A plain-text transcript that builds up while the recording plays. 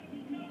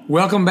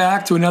Welcome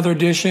back to another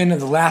edition of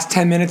the last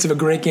 10 minutes of a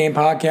great game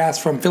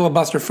podcast from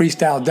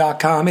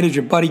filibusterfreestyle.com. It is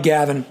your buddy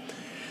Gavin.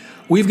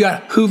 We've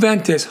got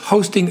Juventus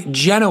hosting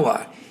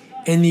Genoa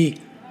in the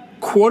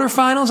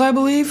quarterfinals, I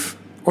believe,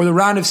 or the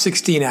round of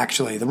 16,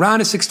 actually. The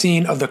round of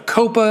 16 of the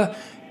Coppa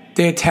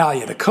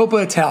d'Italia, the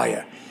Coppa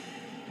Italia.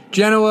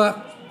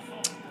 Genoa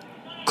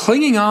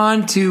clinging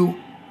on to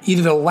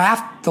either the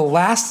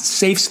last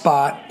safe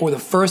spot or the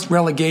first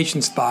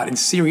relegation spot in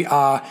Serie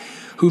A.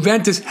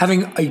 Juventus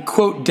having a,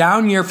 quote,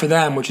 down year for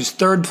them, which is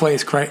third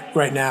place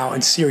right now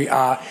in Serie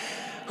A.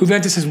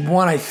 Juventus has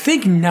won, I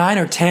think, 9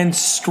 or 10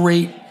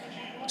 straight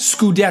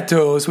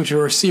Scudettos, which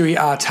are a Serie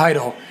A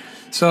title.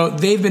 So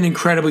they've been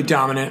incredibly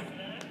dominant.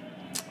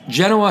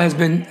 Genoa has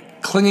been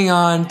clinging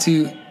on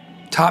to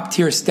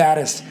top-tier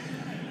status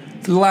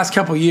for the last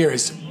couple of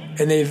years,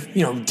 and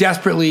they've,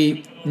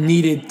 desperately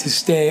needed to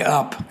stay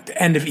up at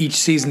the end of each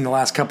season the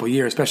last couple of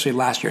years, especially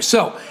last year.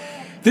 So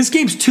this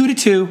game's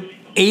 2-2.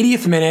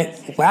 80th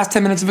minute, last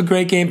 10 minutes of a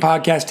great game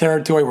podcast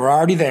territory. We're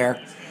already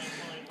there.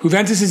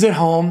 Juventus is at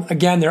home.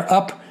 Again, they were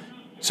up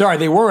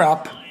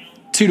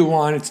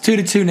 2-1. It's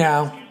 2-2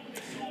 now.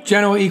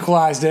 Genoa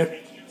equalized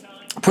it.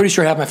 Pretty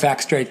sure I have my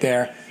facts straight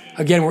there.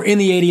 Again, we're in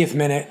the 80th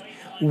minute.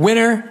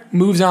 Winner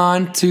moves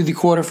on to the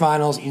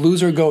quarterfinals.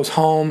 Loser goes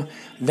home.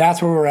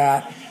 That's where we're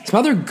at. Some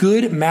other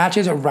good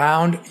matches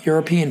around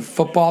European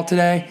football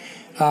today,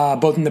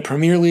 both in the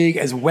Premier League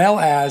as well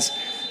as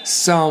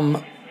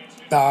some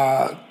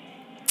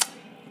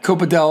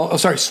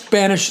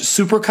Spanish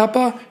Super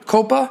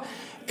Copa,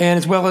 and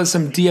as well as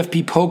some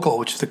DFB Pokal,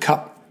 which is the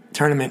cup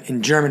tournament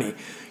in Germany.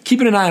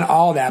 Keeping an eye on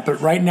all of that,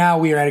 but right now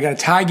we got a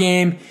tie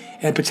game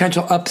and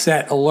potential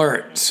upset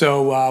alert.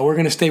 So we're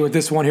going to stay with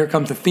this one. Here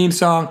comes the theme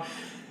song,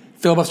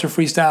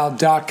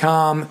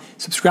 filibusterfreestyle.com.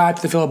 Subscribe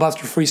to the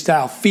Filibuster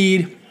Freestyle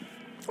feed,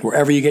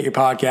 wherever you get your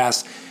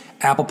podcasts,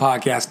 Apple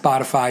Podcasts,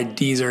 Spotify,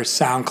 Deezer,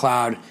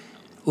 SoundCloud,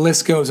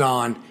 list goes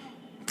on.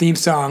 Theme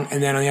song,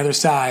 and then on the other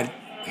side,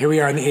 here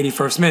we are in the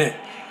 81st minute.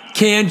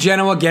 Can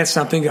Genoa get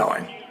something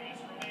going?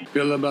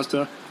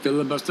 Filibuster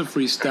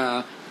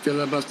freestyle.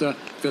 Filibuster.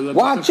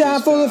 Watch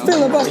out for the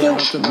filibuster.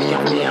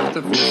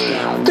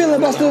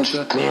 Filibuster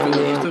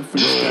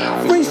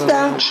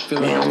freestyle.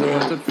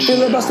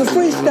 Filibuster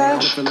freestyle.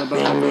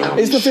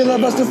 It's the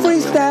filibuster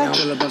freestyle.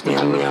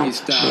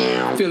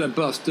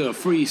 Filibuster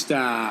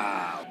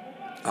freestyle.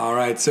 All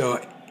right, so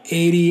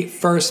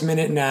 81st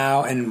minute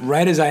now, and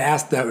right as I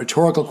asked the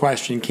rhetorical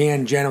question,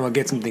 can Genoa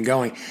get something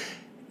going?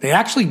 They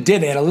actually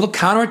did. They had a little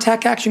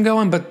counterattack action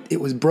going, but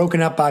it was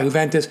broken up by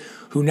Juventus,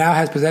 who now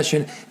has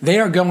possession. They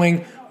are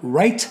going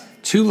right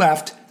to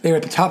left. They're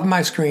at the top of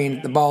my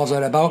screen. The ball's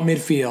at about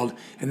midfield,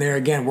 and they're,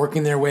 again,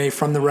 working their way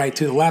from the right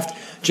to the left.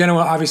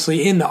 Genoa,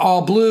 obviously, in the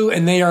all blue,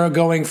 and they are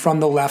going from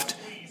the left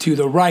to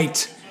the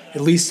right,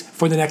 at least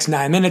for the next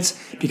 9 minutes,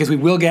 because we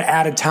will get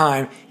added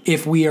time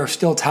if we are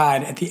still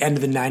tied at the end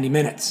of the 90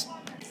 minutes.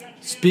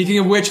 Speaking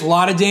of which, a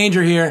lot of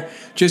danger here.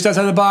 Just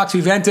outside the box,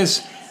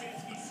 Juventus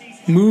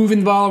moving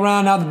the ball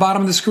around now at the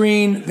bottom of the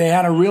screen. They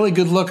had a really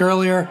good look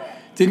earlier.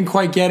 Didn't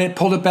quite get it.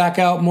 Pulled it back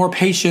out. More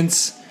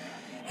patience.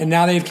 And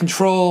now they have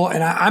control.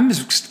 And I'm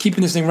just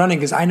keeping this thing running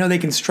because I know they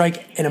can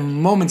strike in a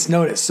moment's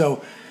notice.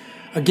 So,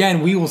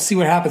 again, we will see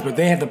what happens. But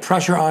they have the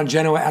pressure on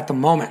Genoa at the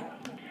moment.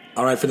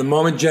 All right, for the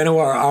moment, Genoa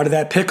are out of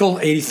that pickle.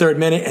 83rd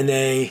minute. And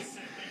they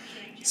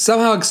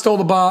somehow stole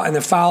the ball. And the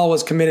foul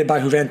was committed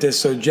by Juventus.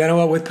 So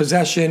Genoa with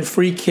possession.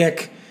 Free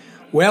kick.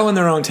 Well in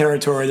their own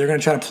territory. They're going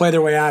to try to play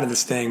their way out of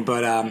this thing.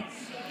 But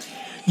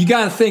you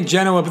got to think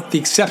Genoa, with the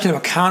exception of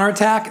a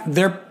counterattack,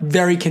 they're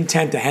very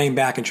content to hang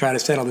back and try to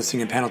settle this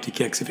thing in penalty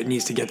kicks if it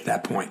needs to get to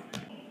that point.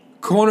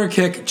 Corner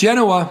kick.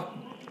 Genoa,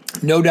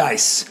 no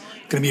dice.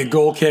 Going to be a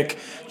goal kick.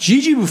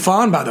 Gigi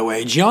Buffon, by the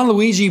way,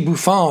 Gianluigi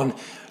Buffon,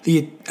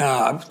 the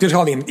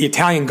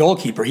Italian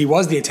goalkeeper. He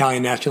was the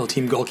Italian national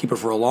team goalkeeper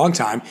for a long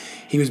time.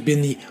 He has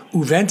been the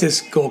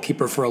Juventus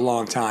goalkeeper for a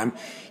long time.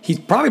 He's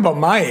probably about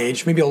my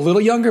age, maybe a little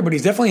younger, but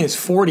he's definitely in his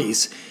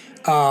 40s.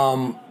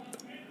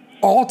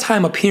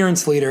 All-time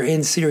appearance leader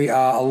in Serie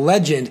A, a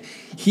legend.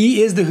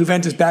 He is the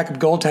Juventus backup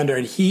goaltender,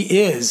 and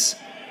he is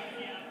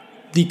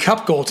the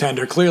cup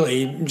goaltender,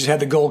 clearly. He just had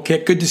the goal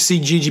kick. Good to see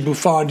Gigi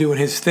Buffon doing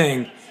his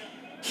thing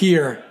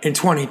here in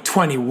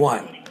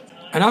 2021.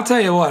 And I'll tell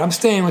you what, I'm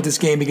staying with this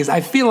game because I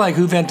feel like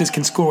Juventus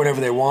can score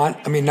whenever they want.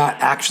 I mean, not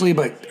actually,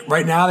 but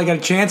right now they got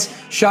a chance.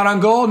 Shot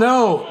on goal?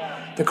 No.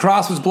 The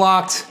cross was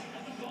blocked.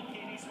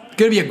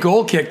 Going to be a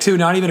goal kick, too,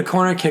 not even a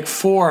corner kick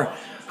for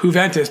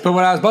Juventus. But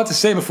what I was about to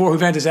say before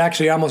Juventus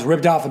actually almost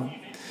ripped off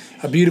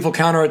a beautiful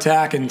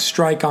counterattack and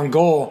strike on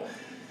goal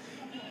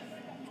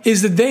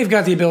is that they've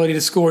got the ability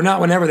to score,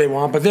 not whenever they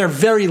want, but they're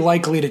very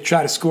likely to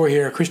try to score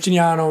here.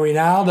 Cristiano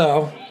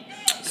Ronaldo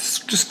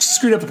just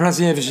screwed up the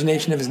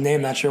pronunciation of his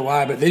name, not sure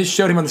why, but they just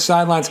showed him on the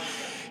sidelines.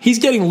 He's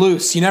getting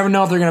loose. You never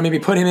know if they're going to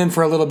maybe put him in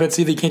for a little bit,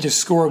 see if he can't just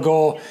score a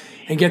goal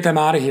and get them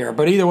out of here.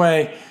 But either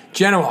way,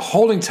 Genoa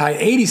holding tight,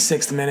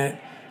 86th minute,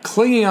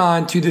 clinging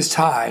on to this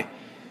tie.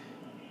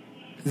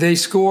 They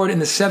scored in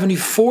the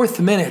 74th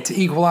minute to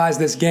equalize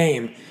this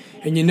game.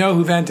 And you know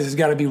Juventus has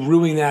got to be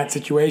ruining that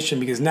situation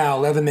because now,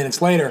 11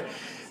 minutes later,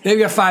 they've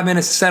got 5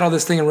 minutes to settle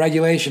this thing in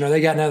regulation, or they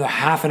got another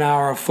half an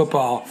hour of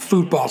football,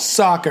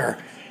 soccer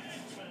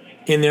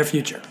in their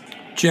future.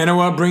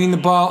 Genoa bringing the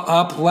ball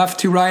up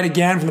left to right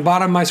again from the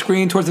bottom of my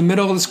screen towards the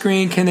middle of the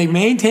screen. Can they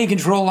maintain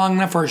control long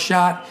enough for a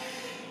shot?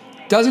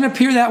 Doesn't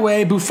appear that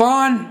way.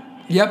 Buffon,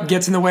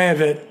 gets in the way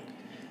of it.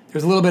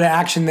 There's a little bit of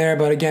action there,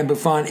 but again,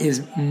 Buffon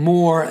is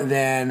more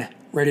than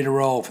ready to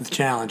roll for the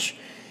challenge.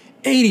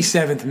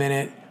 87th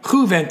minute,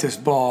 Juventus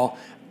ball.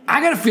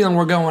 I got a feeling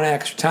we're going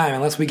extra time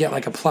unless we get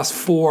like a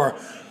 +4,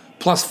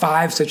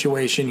 +5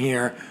 situation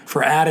here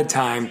for added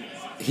time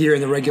here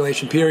in the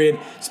regulation period.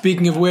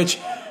 Speaking of which,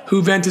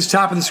 Juventus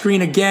top of the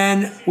screen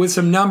again with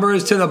some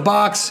numbers to the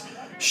box.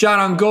 Shot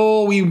on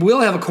goal. We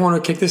will have a corner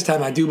kick this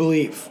time, I do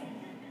believe.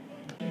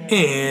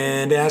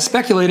 And as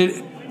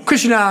speculated,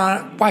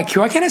 why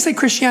can't I say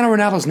Cristiano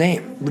Ronaldo's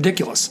name?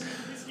 Ridiculous.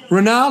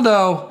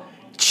 Ronaldo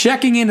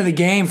checking into the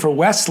game for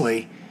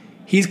Wesley.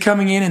 He's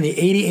coming in the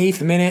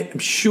 88th minute. I'm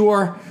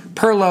sure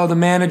Pirlo, the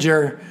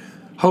manager,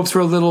 hopes for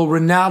a little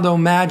Ronaldo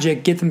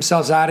magic, get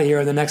themselves out of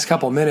here in the next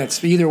couple minutes.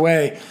 But either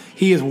way,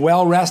 he is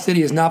well rested.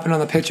 He has not been on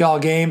the pitch all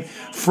game.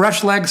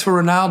 Fresh legs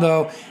for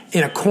Ronaldo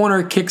in a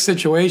corner kick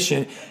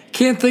situation.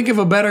 Can't think of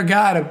a better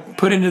guy to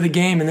put into the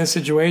game in this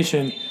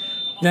situation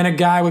than a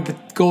guy with the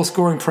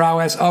goal-scoring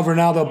prowess of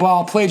Ronaldo.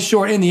 Ball played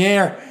short in the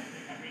air.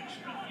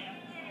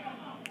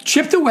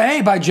 Chipped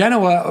away by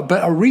Genoa,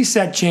 but a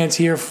reset chance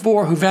here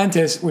for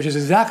Juventus, which is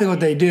exactly what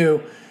they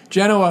do.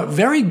 Genoa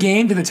very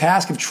game to the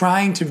task of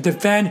trying to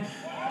defend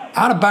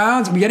out of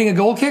bounds. Are we getting a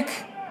goal kick?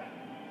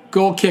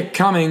 Goal kick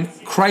coming.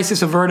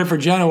 Crisis averted for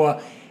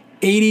Genoa.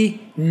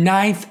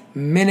 89th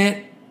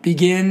minute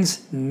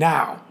begins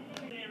now.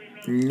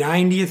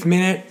 90th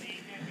minute.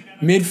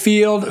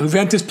 Midfield.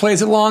 Juventus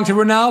plays it long to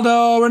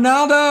Ronaldo.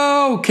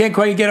 Ronaldo! Can't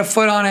quite get a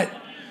foot on it.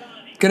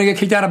 Gonna get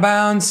kicked out of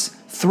bounds.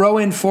 Throw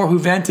in for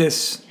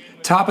Juventus.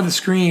 Top of the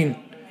screen.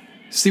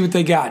 See what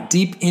they got.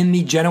 Deep in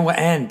the Genoa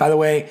end. By the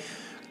way,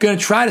 going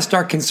to try to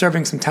start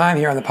conserving some time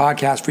here on the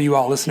podcast for you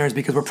all listeners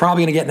because we're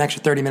probably going to get an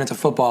extra 30 minutes of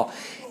football.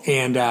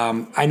 And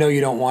I know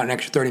you don't want an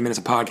extra 30 minutes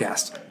of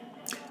podcast.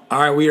 All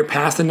right, we are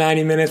past the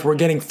 90 minutes. We're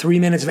getting 3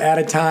 minutes of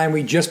added time.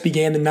 We just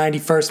began the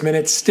 91st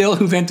minute. Still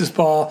Juventus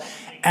ball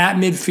at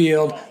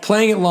midfield.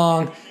 Playing it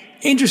long.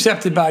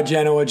 Intercepted by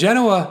Genoa.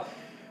 Genoa,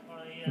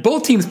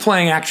 both teams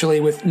playing actually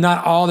with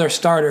not all their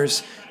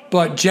starters.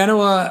 But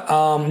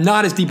Genoa,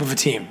 not as deep of a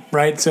team,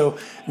 right? So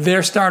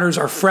their starters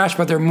are fresh,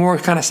 but they're more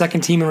kind of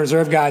second team and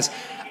reserve guys.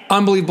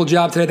 Unbelievable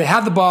job today. They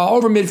have the ball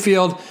over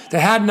midfield. They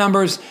had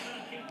numbers.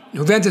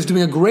 Juventus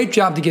doing a great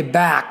job to get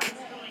back.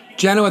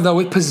 Genoa, though,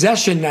 with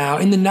possession now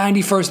in the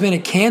 91st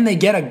minute. Can they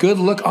get a good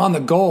look on the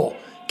goal?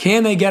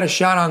 Can they get a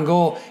shot on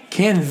goal?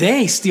 Can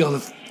they steal I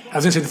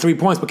was going to say the 3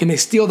 points, but can they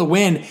steal the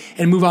win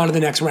and move on to the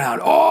next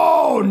round?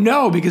 Oh,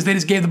 no, because they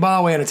just gave the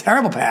ball away on a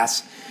terrible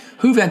pass.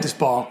 Juventus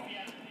ball.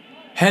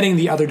 Heading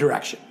the other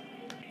direction.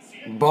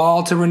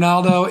 Ball to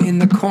Ronaldo in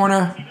the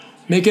corner.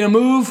 Making a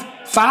move.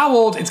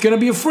 Fouled. It's going to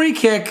be a free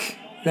kick.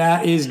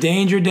 That is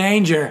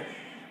danger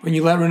when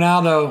you let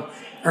Ronaldo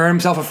earn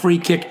himself a free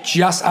kick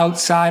just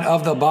outside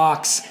of the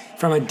box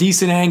from a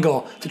decent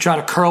angle to try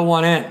to curl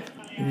one in.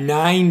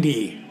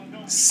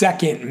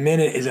 92nd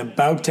minute is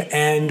about to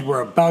end.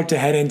 We're about to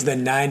head into the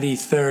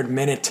 93rd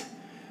minute.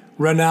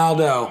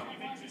 Ronaldo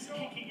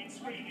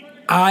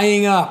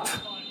eyeing up.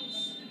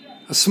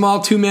 A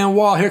small two-man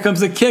wall. Here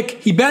comes the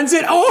kick. He bends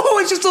it. Oh,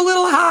 it's just a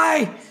little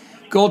high.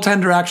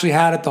 Goaltender actually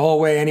had it the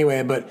whole way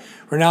anyway, but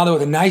Ronaldo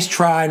with a nice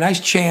try, nice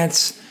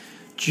chance.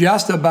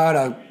 Just about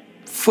a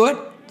foot,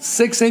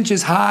 6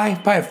 inches high,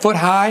 probably a foot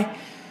high.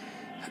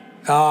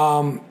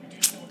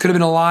 Could have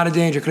been a lot of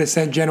danger. Could have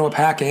sent Genoa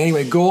packing.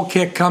 Anyway, goal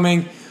kick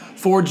coming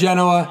for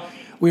Genoa.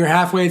 We are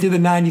halfway through the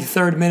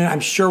 93rd minute. I'm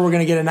sure we're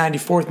going to get a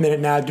 94th minute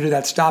now due to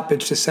that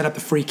stoppage to set up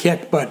the free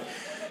kick, but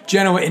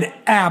Genoa in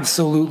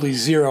absolutely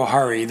zero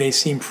hurry. They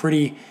seem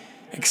pretty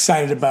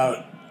excited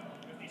about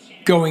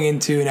going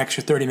into an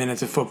extra 30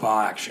 minutes of football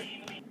action.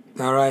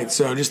 All right,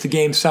 so just the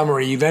game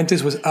summary.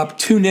 Juventus was up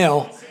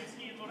 2-0,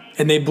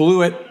 and they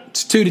blew it.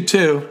 It's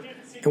 2-2,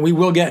 and we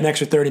will get an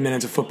extra 30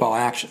 minutes of football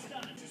action.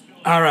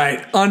 All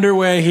right,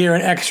 underway here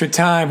in extra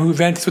time.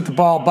 Juventus with the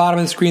ball, bottom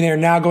of the screen. They are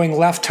now going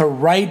left to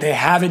right. They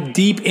have it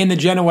deep in the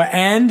Genoa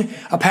end.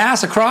 A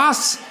pass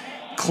across,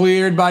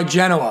 cleared by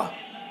Genoa.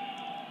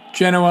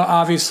 Genoa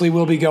obviously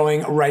will be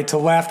going right to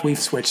left. We've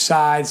switched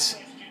sides.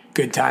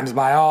 Good times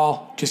by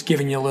all. Just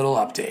giving you a little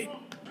update.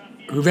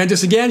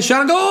 Juventus again, shot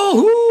on goal.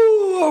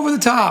 Woo, over the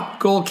top.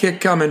 Goal kick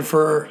coming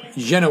for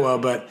Genoa,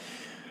 but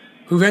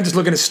Juventus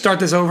looking to start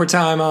this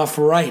overtime off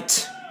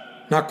right.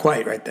 Not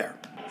quite right there.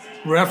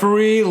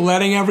 Referee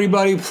letting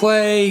everybody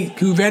play.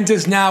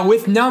 Juventus now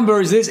with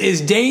numbers. This is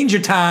danger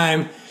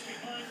time.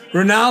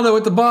 Ronaldo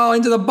with the ball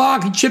into the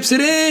box. He chips it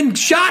in.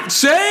 Shot.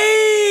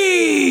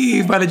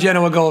 Save by the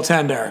Genoa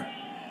goaltender.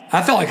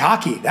 That felt like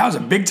hockey. That was a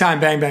big-time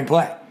bang-bang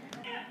play.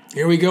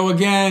 Here we go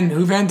again.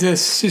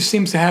 Juventus just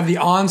seems to have the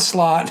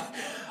onslaught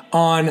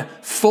on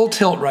full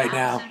tilt right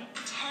now.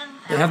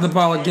 They have the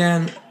ball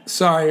again.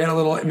 Sorry, I had a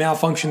little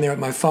malfunction there with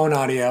my phone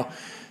audio.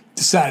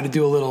 Decided to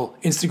do a little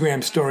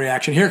Instagram story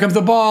action. Here comes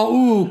the ball.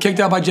 Ooh, kicked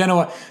out by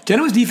Genoa.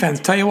 Genoa's defense,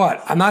 tell you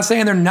what, I'm not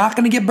saying they're not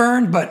going to get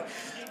burned, but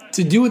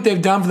to do what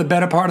they've done for the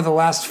better part of the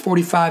last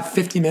 45,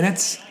 50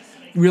 minutes,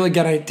 you really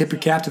got to tip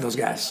your cap to those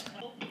guys.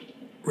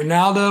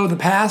 Ronaldo, the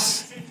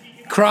pass,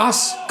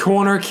 cross,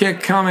 corner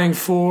kick coming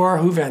for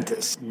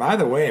Juventus. By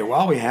the way,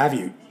 while we have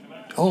you,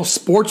 a little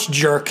sports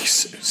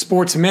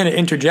minute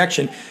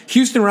interjection.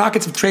 Houston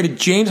Rockets have traded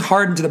James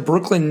Harden to the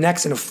Brooklyn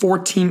Nets in a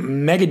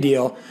 4-team mega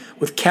deal,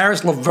 with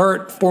Karis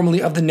LeVert,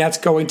 formerly of the Nets,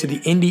 going to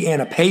the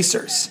Indiana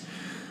Pacers.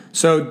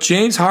 So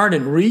James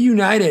Harden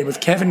reunited with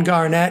Kevin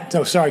Durant.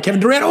 Oh, shot a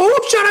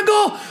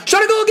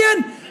goal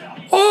again.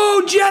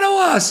 Oh,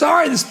 Genoa.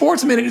 Sorry, the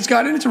sports minute just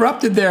got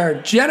interrupted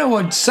there.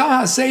 Genoa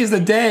somehow saves the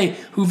day.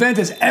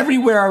 Juventus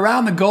everywhere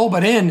around the goal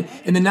but in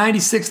the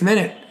 96th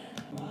minute.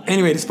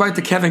 Anyway, despite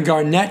the Kevin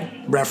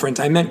Garnett reference,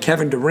 I meant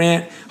Kevin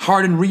Durant.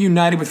 Harden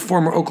reunited with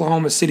former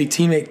Oklahoma City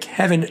teammate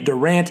Kevin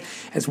Durant,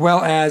 as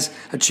well as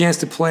a chance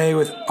to play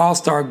with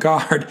all-star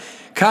guard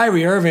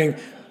Kyrie Irving.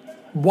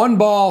 One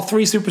ball,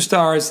 three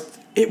superstars.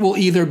 It will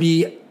either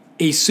be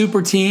a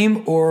super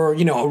team or,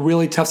 a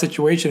really tough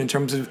situation in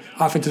terms of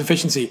offensive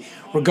efficiency.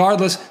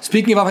 Regardless,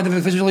 speaking of offensive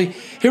efficiency,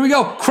 here we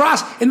go.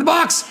 Cross in the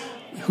box.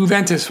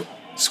 Juventus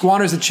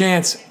squanders the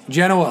chance.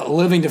 Genoa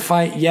living to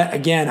fight yet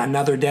again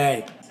another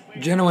day.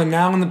 Genoa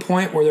now on the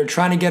point where they're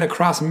trying to get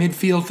across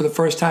midfield for the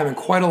first time in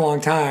quite a long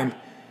time.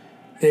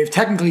 They've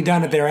technically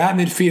done it. They're at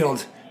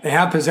midfield. They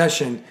have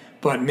possession.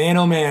 But man,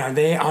 oh man, are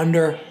they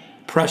under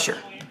pressure.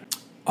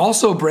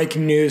 Also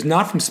breaking news,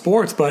 not from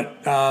sports,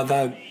 but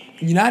the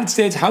United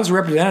States House of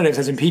Representatives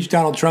has impeached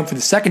Donald Trump for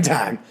the second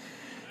time.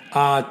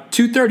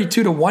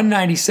 232 to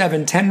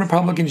 197, 10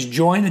 Republicans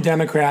joined the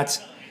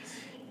Democrats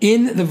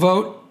in the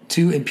vote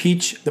to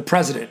impeach the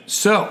president.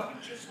 So,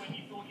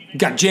 we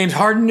got James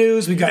Harden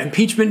news, we got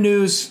impeachment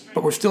news,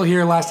 but we're still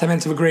here, last 10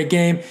 minutes of a great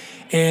game.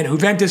 And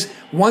Juventus,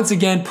 once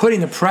again, putting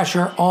the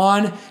pressure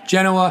on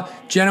Genoa.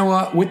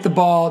 Genoa with the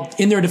ball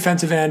in their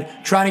defensive end,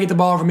 trying to get the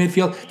ball over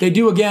midfield. They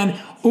do again.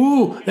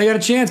 Ooh, they got a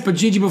chance, but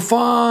Gigi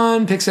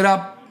Buffon picks it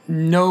up.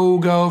 No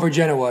go for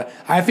Genoa.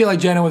 I feel like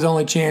Genoa's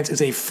only chance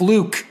is a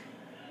fluke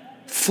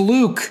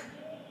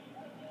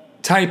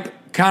type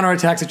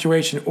counterattack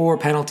situation or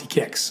penalty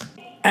kicks.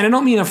 And I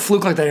don't mean a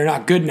fluke like that they're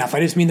not good enough. I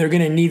just mean they're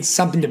going to need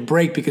something to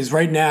break, because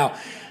right now,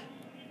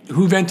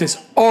 Juventus,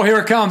 here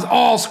it comes.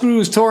 All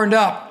screws turned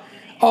up.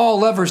 All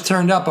levers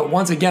turned up. But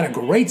once again, a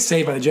great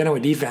save by the Genoa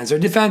defense. Their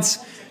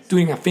defense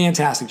doing a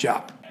fantastic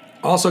job.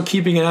 Also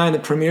keeping an eye on the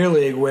Premier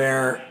League,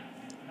 where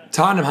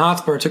Tottenham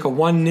Hotspur took a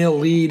 1-0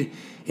 lead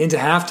into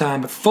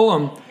halftime, but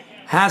Fulham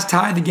has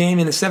tied the game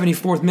in the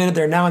 74th minute.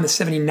 They're now in the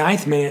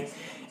 79th minute.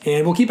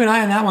 And we'll keep an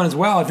eye on that one as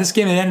well. If this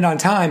game had ended on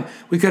time,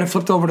 we could have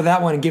flipped over to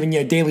that one and given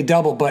you a daily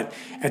double. But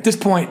at this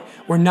point,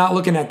 we're not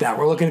looking at that.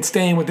 We're looking at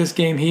staying with this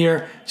game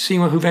here,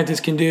 seeing what Juventus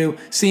can do,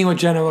 seeing what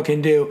Genoa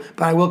can do.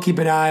 But I will keep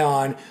an eye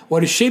on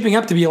what is shaping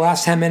up to be the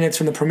last 10 minutes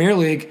from the Premier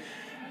League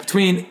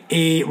between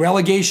a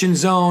relegation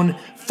zone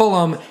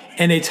Fulham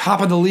and a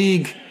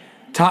top-of-the-league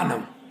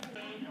Tottenham.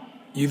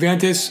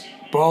 Juventus,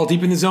 ball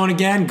deep in the zone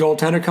again.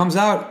 Goaltender comes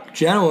out.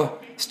 Genoa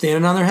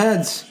standing on their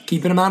heads,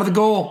 keeping them out of the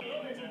goal.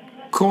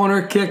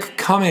 Corner kick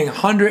coming,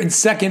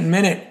 102nd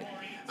minute.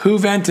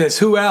 Juventus,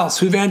 who else?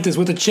 Juventus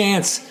with a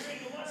chance.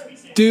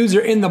 Dudes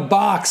are in the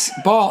box.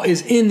 Ball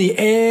is in the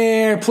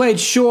air.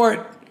 Played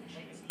short.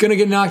 Gonna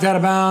get knocked out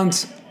of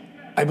bounds.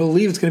 I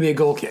believe it's gonna be a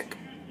goal kick.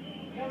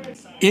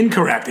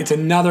 Incorrect. It's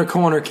another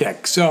corner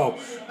kick. So,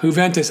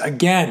 Juventus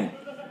again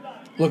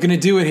looking to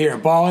do it here.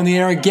 Ball in the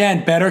air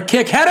again. Better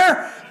kick.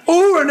 Header!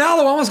 Ooh,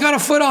 Ronaldo almost got a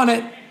foot on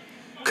it.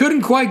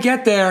 Couldn't quite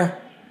get there.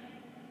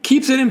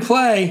 Keeps it in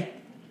play.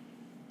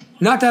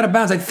 Knocked out of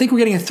bounds. I think we're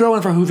getting a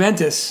throw-in for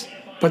Juventus.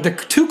 But the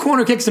two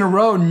corner kicks in a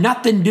row,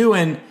 nothing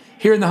doing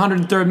here in the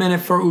 103rd minute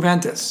for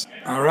Juventus.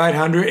 All right,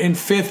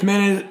 104th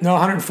minute.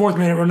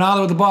 Ronaldo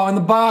with the ball in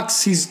the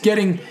box. He's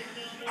getting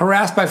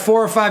harassed by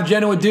 4 or 5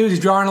 Genoa dudes. He's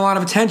drawing a lot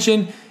of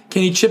attention.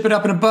 Can he chip it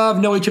up and above?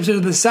 No, he chips it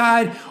to the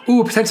side.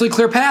 Ooh, potentially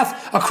clear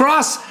path.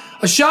 Across.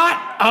 A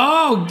shot.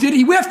 Oh,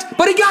 he whiffed?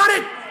 But he got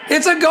it.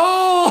 It's a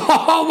goal.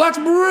 Oh, that's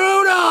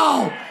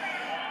brutal.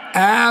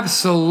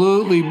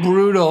 Absolutely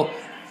brutal.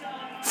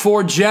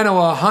 For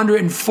Genoa,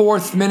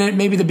 104th minute,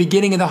 maybe the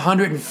beginning of the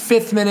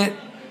 105th minute.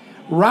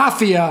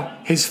 Raffia,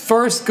 his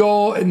first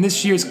goal in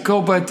this year's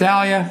Coppa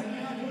Italia.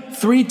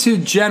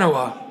 3-2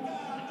 Genoa.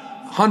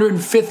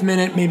 105th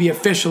minute, maybe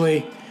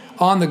officially,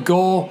 on the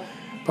goal.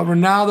 But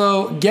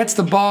Ronaldo gets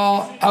the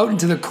ball out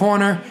into the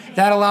corner.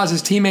 That allows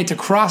his teammate to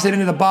cross it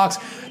into the box.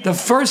 The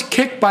first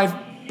kick by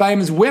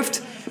him is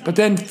whiffed, but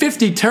then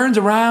 50 turns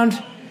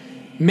around,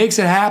 makes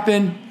it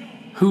happen.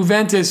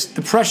 Juventus,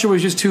 the pressure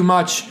was just too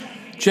much.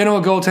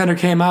 Genoa goaltender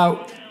came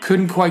out,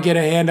 couldn't quite get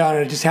a hand on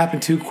it. It just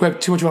happened too quick,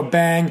 too much of a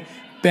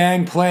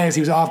bang play as he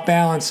was off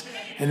balance.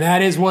 And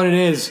that is what it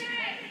is.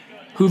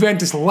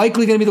 Juventus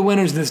likely going to be the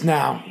winners of this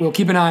now. We'll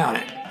keep an eye on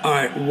it. All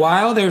right,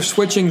 while they're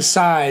switching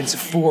sides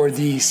for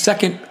the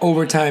second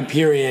overtime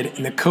period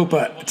in the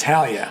Coppa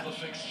Italia,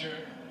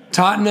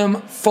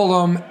 Tottenham,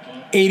 Fulham,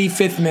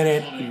 85th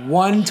minute,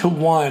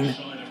 1-1.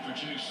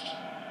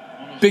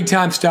 Big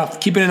time stuff.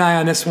 Keeping an eye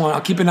on this one.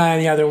 I'll keep an eye on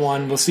the other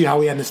one. We'll see how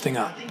we end this thing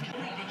up.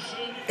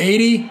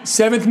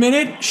 87th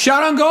minute,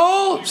 shot on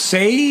goal,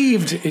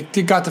 saved.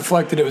 It got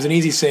deflected. It was an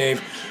easy save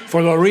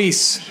for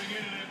Lloris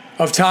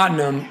of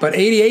Tottenham. But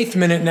 88th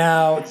minute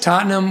now,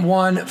 Tottenham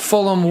 1,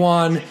 Fulham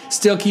 1.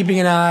 Still keeping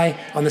an eye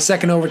on the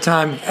second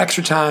overtime,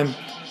 extra time,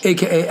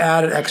 a.k.a.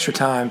 added extra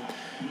time.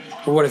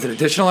 Or what is it,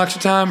 additional extra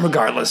time?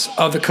 Regardless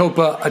of the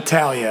Coppa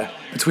Italia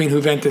between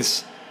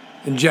Juventus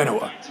and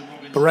Genoa.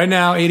 But right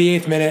now,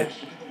 88th minute.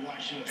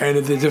 And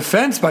the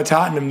defense by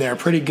Tottenham there,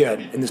 pretty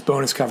good in this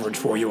bonus coverage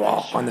for you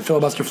all on the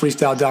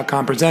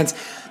filibusterfreestyle.com presents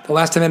the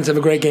last 10 minutes of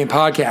a great game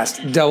podcast,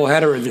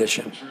 doubleheader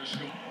edition.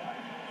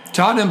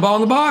 Tottenham ball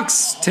in the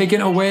box, taken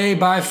away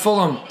by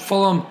Fulham.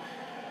 Fulham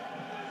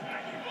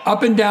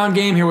up and down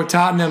game here with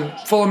Tottenham.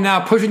 Fulham now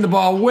pushing the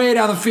ball way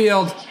down the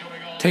field,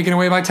 taken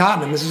away by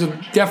Tottenham. This is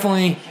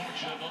definitely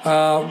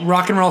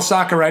rock and roll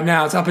soccer right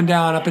now. It's up and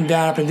down, up and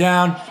down, up and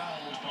down.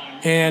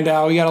 And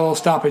we got a little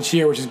stoppage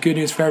here, which is good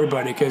news for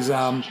everybody because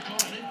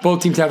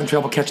both teams having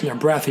trouble catching their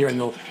breath here in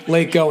the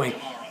late going.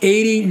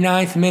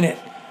 89th minute.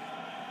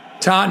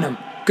 Tottenham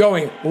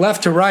going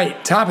left to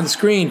right, top of the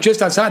screen, just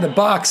outside the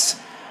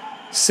box,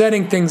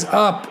 setting things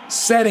up.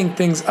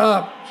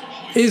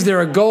 Is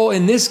there a goal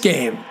in this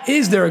game?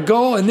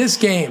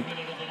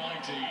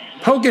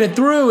 Poking it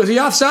through. Is he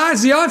offside?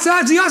 It's a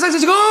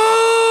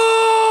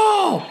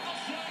goal!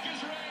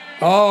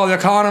 Oh, they're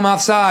calling him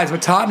offsides,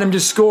 but Tottenham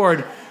just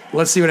scored.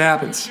 Let's see what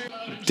happens.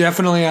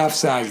 Definitely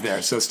offsides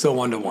there, so still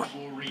 1-1.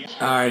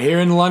 All right, here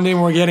in London,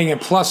 we're getting a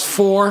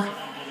 +4.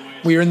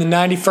 We are in the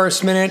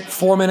 91st minute.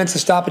 4 minutes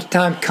of stoppage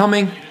time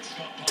coming.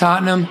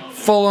 Tottenham,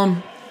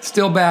 Fulham,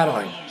 still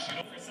battling.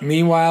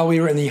 Meanwhile, we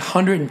were in the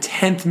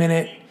 110th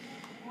minute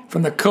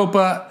from the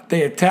Coppa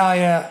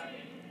d'Italia.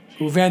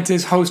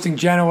 Juventus hosting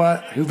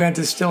Genoa.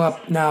 Juventus still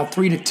up now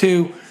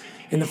 3-2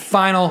 in the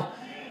final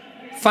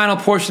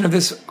portion of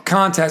this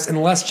contest,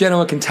 unless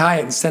Genoa can tie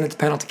it and send it to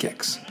penalty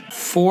kicks.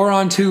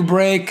 4-on-2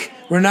 break.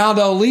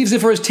 Ronaldo leaves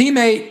it for his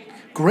teammate.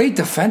 Great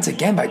defense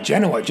again by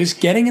Genoa.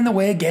 Just getting in the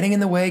way,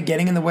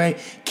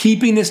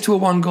 keeping this to a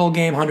 1-goal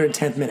game,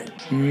 110th minute.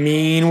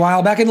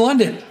 Meanwhile, back in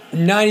London,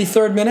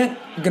 93rd minute.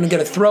 We're going to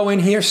get a throw in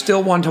here,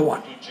 still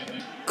 1-1.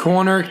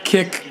 Corner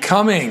kick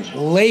coming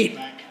late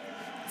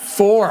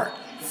for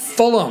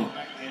Fulham.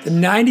 The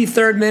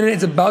 93rd minute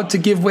is about to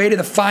give way to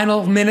the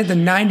final minute, the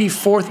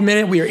 94th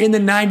minute. We are in the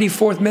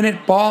 94th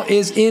minute. Ball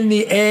is in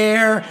the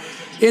air,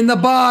 in the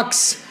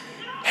box.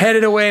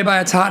 Headed away by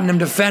a Tottenham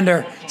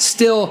defender.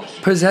 Still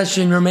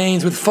possession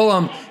remains with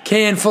Fulham.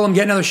 Can Fulham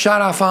get another shot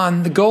off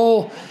on the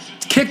goal?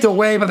 Kicked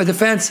away by the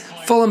defense.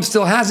 Fulham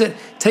still has it.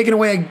 Taken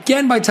away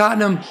again by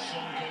Tottenham.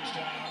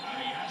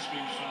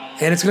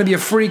 And it's going to be a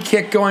free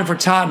kick going for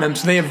Tottenham,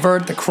 so they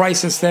avert the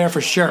crisis there for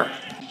sure.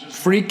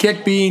 Free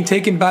kick being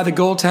taken by the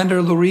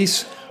goaltender,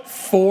 Lloris,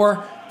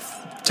 for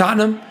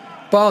Tottenham.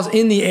 Ball's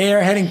in the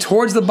air, heading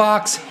towards the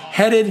box.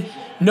 Headed.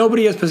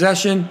 Nobody has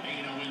possession.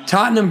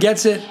 Tottenham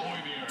gets it.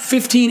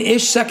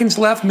 15-ish seconds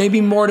left, maybe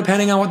more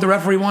depending on what the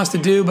referee wants to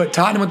do, but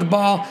Tottenham with the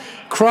ball,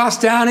 cross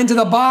down into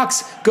the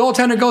box,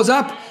 goaltender goes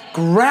up,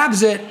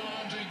 grabs it.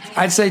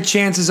 I'd say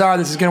chances are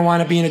this is going to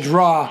wind up being a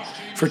draw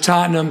for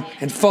Tottenham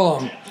and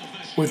Fulham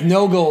with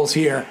no goals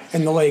here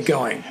in the late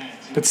going.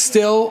 But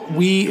still,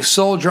 we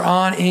soldier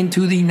on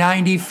into the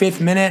 95th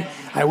minute.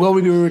 I will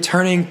be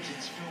returning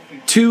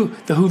to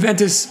the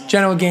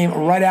Juventus-Genoa game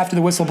right after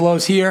the whistle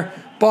blows here.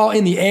 Ball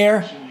in the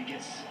air.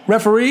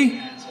 Referee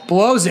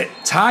blows it.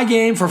 Tie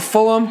game for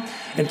Fulham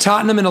and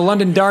Tottenham in a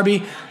London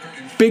derby.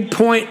 Big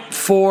point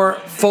for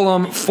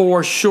Fulham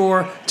for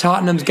sure.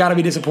 Tottenham's got to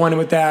be disappointed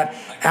with that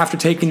after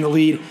taking the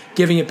lead,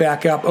 giving it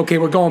back up. Okay,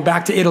 we're going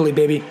back to Italy,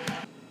 baby.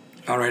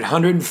 All right,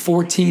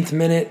 114th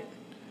minute.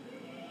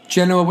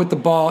 Genoa with the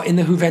ball in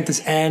the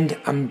Juventus end.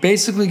 I'm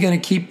basically going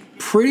to keep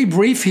pretty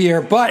brief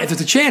here, but if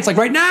there's a chance, like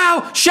right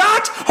now,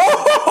 shot!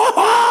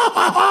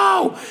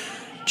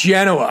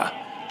 Genoa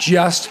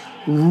just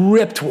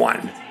ripped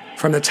one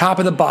from the top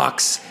of the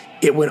box.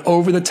 It went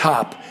over the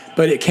top,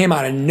 but it came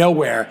out of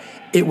nowhere.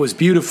 It was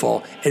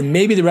beautiful, and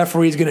maybe the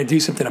referee is going to do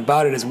something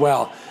about it as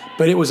well.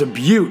 But it was a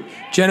beaut.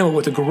 Genoa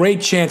with a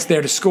great chance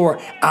there to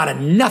score out of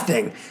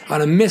nothing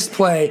on a missed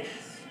play.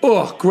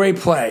 Oh, great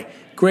play.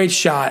 Great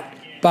shot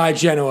by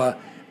Genoa.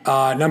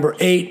 Number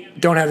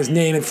 8, don't have his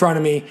name in front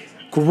of me.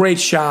 Great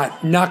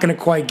shot. Not going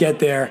to quite get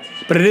there,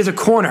 but it is a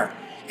corner.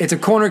 It's a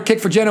corner kick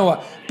for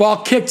Genoa. Ball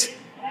kicked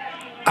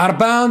out of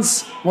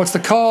bounds. What's the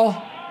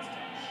call?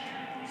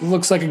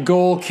 Looks like a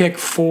goal kick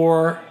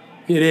for,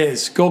 it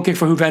is, goal kick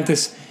for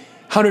Juventus.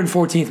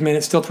 114th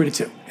minute, still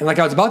 3-2. And like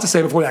I was about to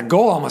say before that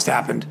goal almost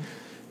happened,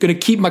 going to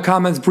keep my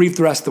comments brief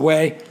the rest of the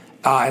way,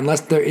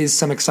 unless there is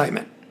some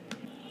excitement.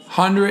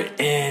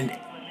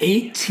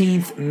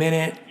 118th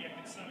minute,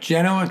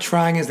 Genoa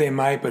trying as they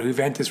might, but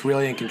Juventus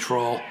really in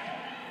control.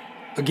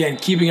 Again,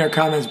 keeping our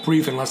comments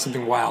brief unless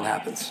something wild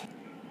happens.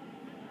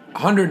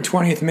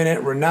 120th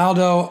minute,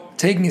 Ronaldo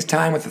taking his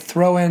time with the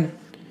throw-in.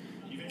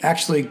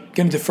 Actually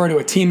going to defer to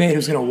a teammate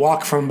who's going to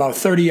walk from about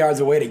 30 yards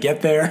away to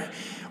get there.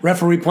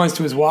 Referee points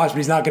to his watch, but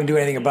he's not going to do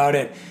anything about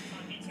it.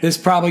 This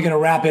is probably going to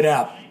wrap it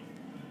up.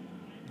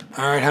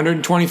 All right,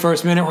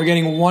 121st minute. We're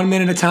getting 1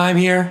 minute of time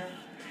here.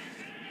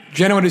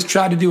 Genoa just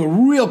tried to do a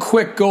real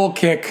quick goal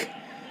kick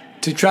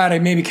to try to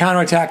maybe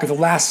counterattack with the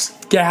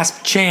last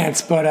gasp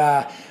chance,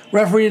 but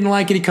referee didn't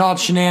like it. He called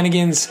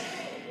shenanigans.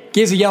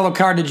 Gives a yellow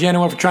card to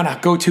Genoa for trying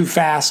to go too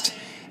fast.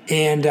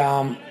 And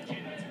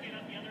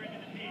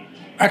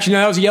actually, no,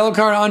 that was a yellow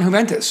card on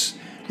Juventus.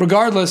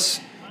 Regardless,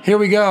 here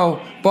we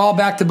go. Ball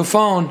back to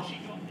Buffon.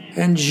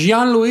 And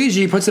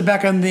Gianluigi puts it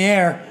back in the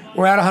air.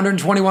 We're at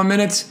 121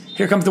 minutes.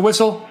 Here comes the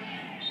whistle.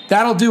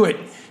 That'll do it.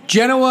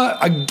 Genoa,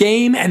 a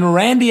game and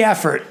randy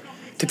effort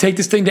to take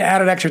this thing to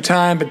added extra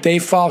time, but they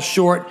fall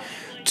short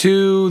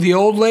to the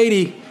old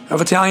lady of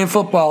Italian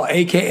football,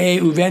 a.k.a.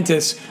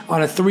 Juventus,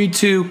 on a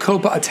 3-2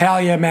 Coppa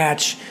Italia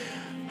match.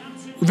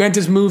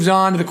 Juventus moves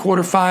on to the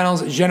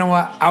quarterfinals.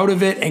 Genoa out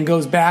of it and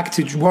goes back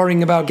to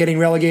worrying about getting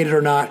relegated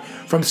or not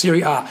from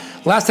Serie A.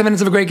 Last 10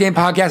 minutes of a great game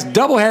podcast.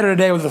 Doubleheader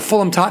today with the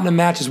Fulham-Tottenham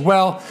match as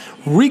well.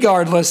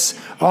 Regardless,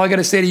 all I got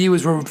to say to you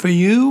is for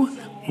you,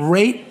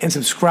 rate and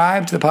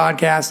subscribe to the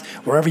podcast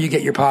wherever you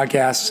get your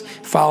podcasts.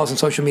 Follow us on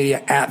social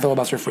media at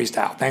Filibuster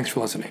Freestyle. Thanks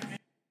for listening.